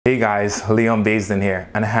Hey guys, Leon Baisden here,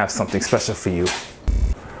 and I have something special for you.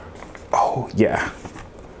 Oh yeah,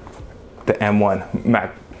 the M1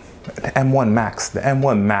 Max, the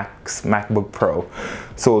M1 Max MacBook Pro.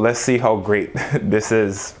 So let's see how great this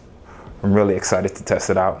is. I'm really excited to test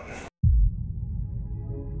it out.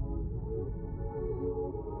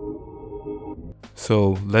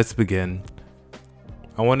 So let's begin.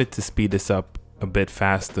 I wanted to speed this up a bit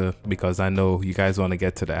faster because I know you guys want to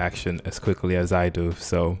get to the action as quickly as I do,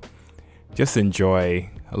 so just enjoy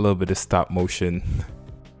a little bit of stop motion.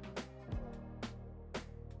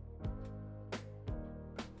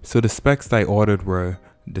 So the specs I ordered were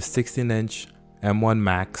the 16-inch M1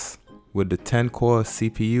 Max with the 10-core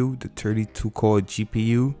CPU, the 32-core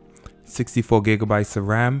GPU, 64 gigabytes of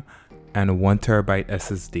RAM, and a 1 terabyte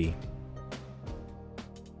SSD.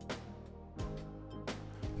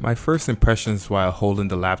 My first impressions while holding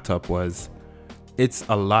the laptop was, it's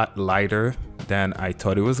a lot lighter than I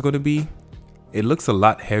thought it was going to be. It looks a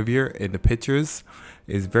lot heavier in the pictures,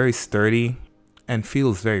 it's very sturdy, and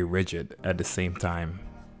feels very rigid at the same time.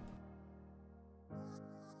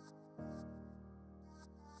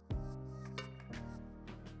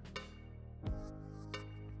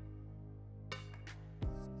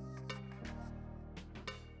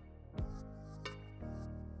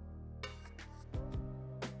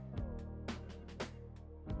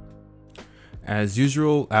 As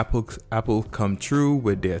usual, Apple come true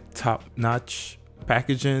with their top-notch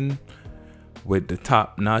packaging, with the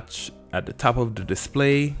top notch at the top of the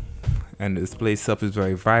display, and the display itself is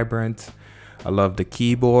very vibrant. I love the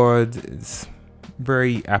keyboard, it's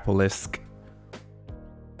very Apple-esque.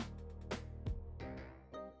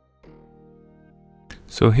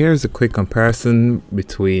 So here's a quick comparison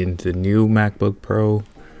between the new MacBook Pro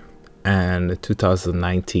and the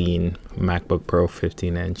 2019 MacBook Pro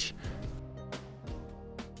 15-inch.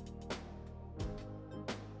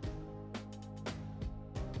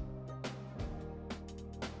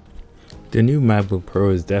 The new MacBook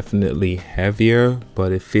Pro is definitely heavier,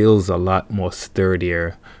 but it feels a lot more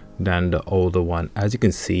sturdier than the older one. As you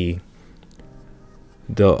can see,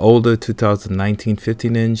 the older 2019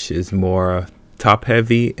 15-inch is more top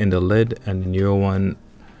heavy in the lid, and the newer one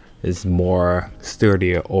is more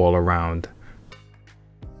sturdier all around.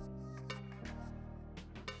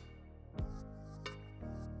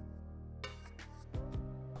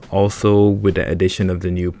 Also, with the addition of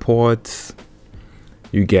the new ports,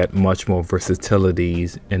 you get much more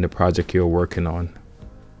versatilities in the project you're working on.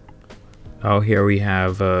 Now here we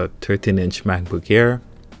have a 13-inch MacBook Air.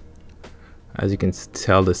 As you can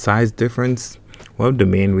tell the size difference, one of the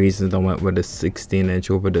main reasons I went with the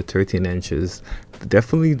 16-inch over the 13 inches,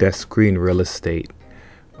 definitely that screen real estate.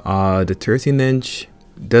 The 13-inch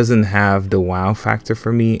doesn't have the wow factor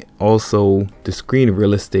for me. Also, the screen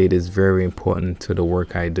real estate is very important to the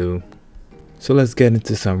work I do. So let's get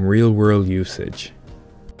into some real-world usage.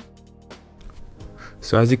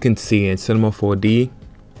 So as you can see in Cinema4d,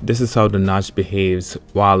 this is how the notch behaves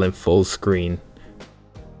while in full screen.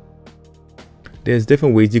 There's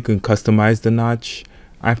different ways you can customize the notch.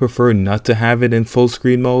 I prefer not to have it in full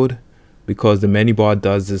screen mode because the menu bar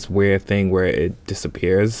does this weird thing where it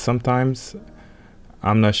disappears sometimes.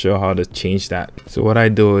 I'm not sure how to change that. So what I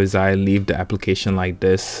do is I leave the application like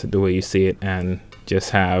this, the way you see it, and just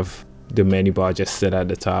have the menu bar just sit at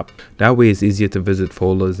the top. That way it's easier to visit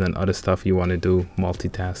folders and other stuff you want to do,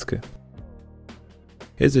 multitask.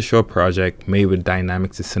 Here's a short project made with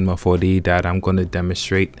Dynamics in Cinema4d that I'm going to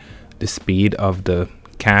demonstrate the speed of the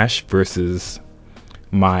cache versus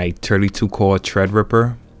my 32-core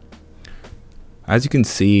Threadripper. As you can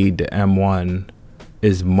see, the M1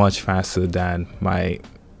 is much faster than my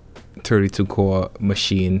 32-core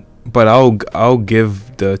machine. But I'll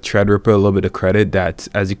give the Threadripper a little bit of credit that,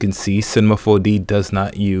 as you can see, Cinema4d does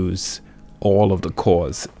not use all of the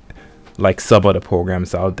cores like some other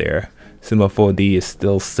programs out there. Cinema4d is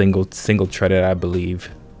still single threaded, I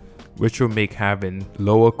believe, which will make having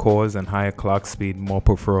lower cores and higher clock speed more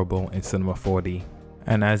preferable in Cinema4d.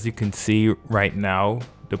 And as you can see right now,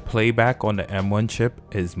 the playback on the M1 chip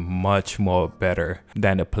is much more better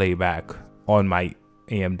than the playback on my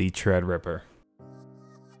AMD Threadripper.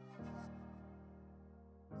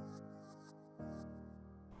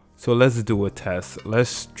 So let's do a test.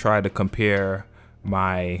 Let's try to compare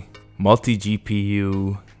my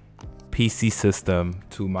multi-GPU PC system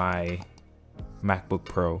to my MacBook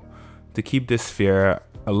Pro. To keep this fair,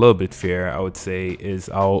 a little bit fair, I would say, is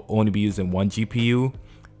I'll only be using one GPU.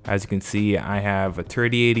 As you can see, I have a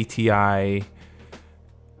 3080 Ti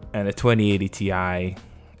and a 2080 Ti,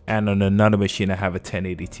 and on another machine I have a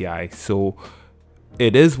 1080 Ti. So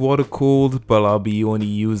it is water cooled, but I'll be only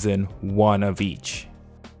using one of each.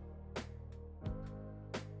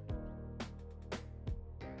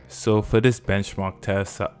 So for this benchmark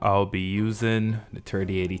test, I'll be using the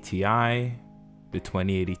 3080 Ti, the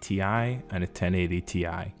 2080 Ti, and the 1080 Ti.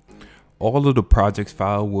 All of the projects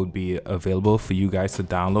file will be available for you guys to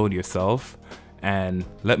download yourself, and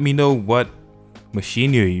let me know what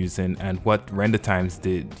machine you're using and what render times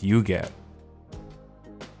did you get.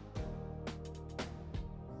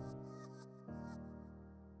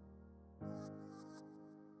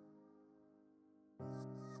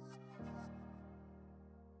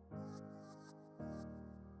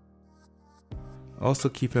 Also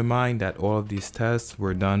keep in mind that all of these tests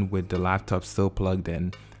were done with the laptop still plugged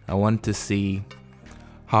in. I wanted to see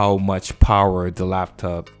how much power the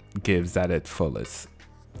laptop gives at its fullest.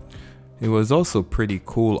 It was also pretty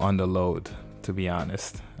cool on the load, to be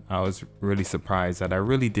honest. I was really surprised that I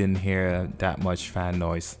really didn't hear that much fan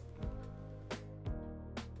noise.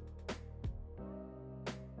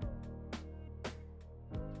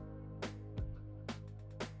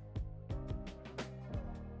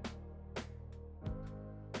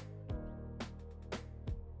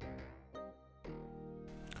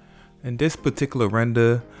 In this particular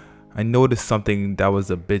render, I noticed something that was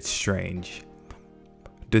a bit strange.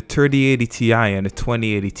 The 3080 Ti and the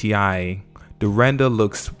 2080 Ti, the render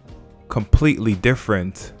looks completely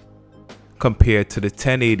different compared to the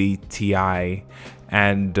 1080 Ti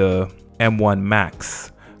and the M1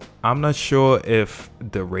 Max. I'm not sure if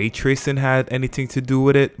the ray tracing had anything to do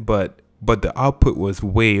with it, but the output was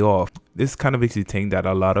way off. This kind of makes you think that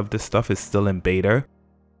a lot of this stuff is still in beta.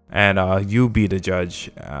 And you be the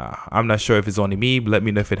judge. I'm not sure if it's only me, but let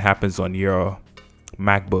me know if it happens on your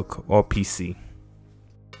MacBook or PC.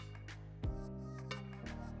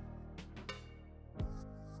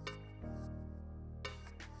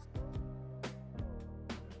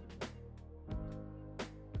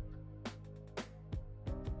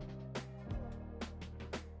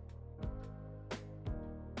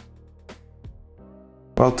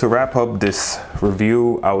 Well, to wrap up this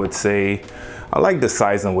review, I would say I like the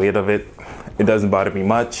size and weight of it. It doesn't bother me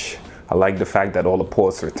much. I like the fact that all the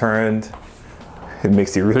ports returned. It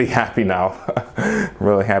makes you really happy now.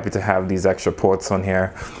 Really happy to have these extra ports on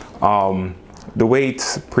here. The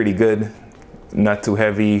weight's pretty good, not too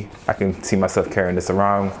heavy. I can see myself carrying this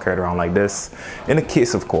around, carry it around like this. In a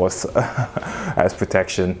case, of course, as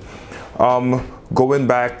protection. Going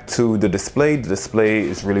back to the display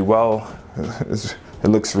is really well. It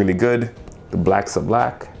looks really good. The blacks are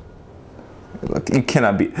black. Look, you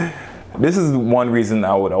cannot be. This is one reason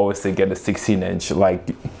I would always say get a 16-inch.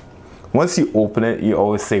 Like, once you open it, you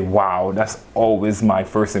always say, wow, that's always my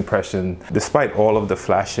first impression. Despite all of the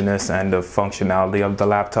flashiness and the functionality of the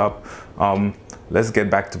laptop, let's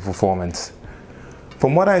get back to performance.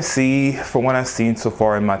 From what I've seen so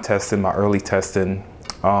far in my testing, my early testing,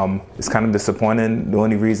 it's kind of disappointing. The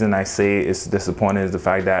only reason I say it's disappointing is the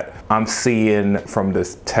fact that I'm seeing from the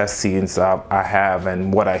test scenes I have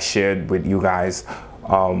and what I shared with you guys,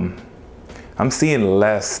 I'm seeing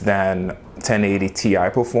less than 1080 Ti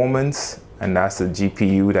performance, and that's a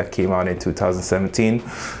GPU that came out in 2017.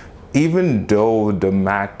 Even though the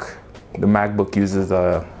MacBook uses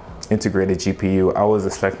a integrated GPU, I was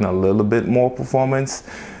expecting a little bit more performance.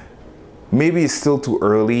 Maybe it's still too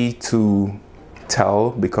early to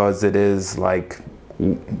tell because it is like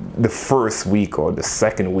the first week or the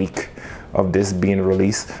second week of this being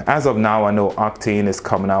released. As of now, I know Octane is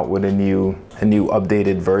coming out with a new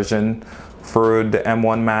updated version for the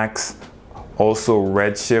M1 Max. Also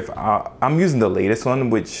Redshift, I'm using the latest one,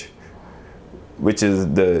 which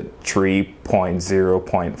is the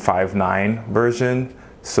 3.0.59 version.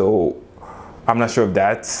 So I'm not sure if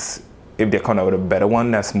they're coming out with a better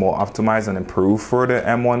one that's more optimized and improved for the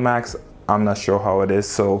M1 Max. I'm not sure how it is.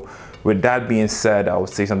 So with that being said, I would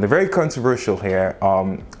say something very controversial here.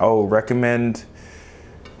 I would recommend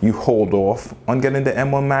you hold off on getting the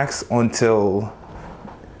M1 Max until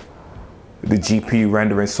the GPU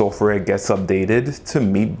rendering software gets updated to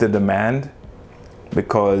meet the demand,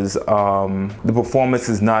 because the performance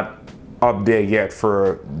is not up there yet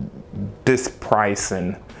for this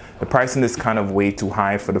pricing. The pricing is kind of way too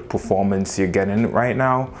high for the performance you're getting right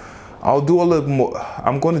now. I'm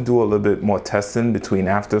going to do a little bit more testing between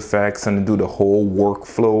After Effects and do the whole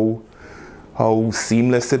workflow, how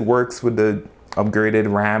seamless it works with the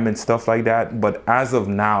upgraded RAM and stuff like that. But as of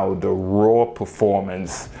now, the raw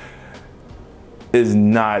performance is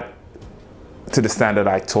not to the standard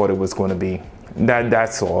I thought it was going to be.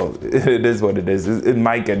 That's all. It is what it is. It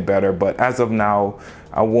might get better, but as of now,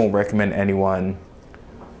 I won't recommend anyone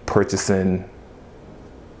purchasing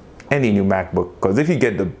any new MacBook, because if you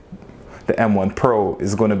get the M1 Pro,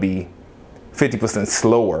 is going to be 50%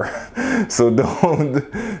 slower. So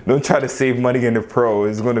don't try to save money in the Pro.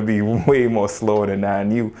 It's going to be way more slower than that,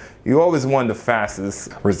 and you always want the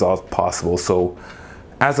fastest results possible. So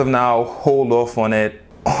as of now, hold off on it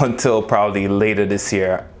until probably later this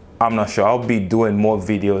year. I'm not sure. I'll be doing more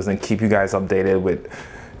videos and keep you guys updated with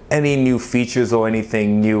any new features or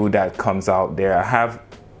anything new that comes out there. I have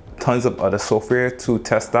tons of other software to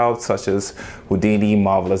test out, such as Houdini,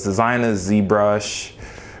 Marvelous Designer, ZBrush,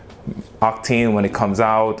 Octane when it comes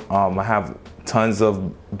out. I have tons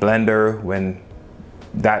of Blender when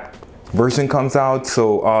that version comes out.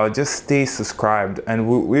 So just stay subscribed, and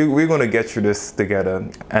we're gonna get through this together.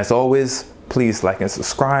 As always, please like and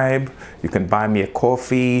subscribe. You can buy me a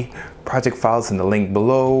coffee. Project files in the link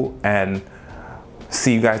below, and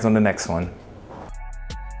see you guys on the next one.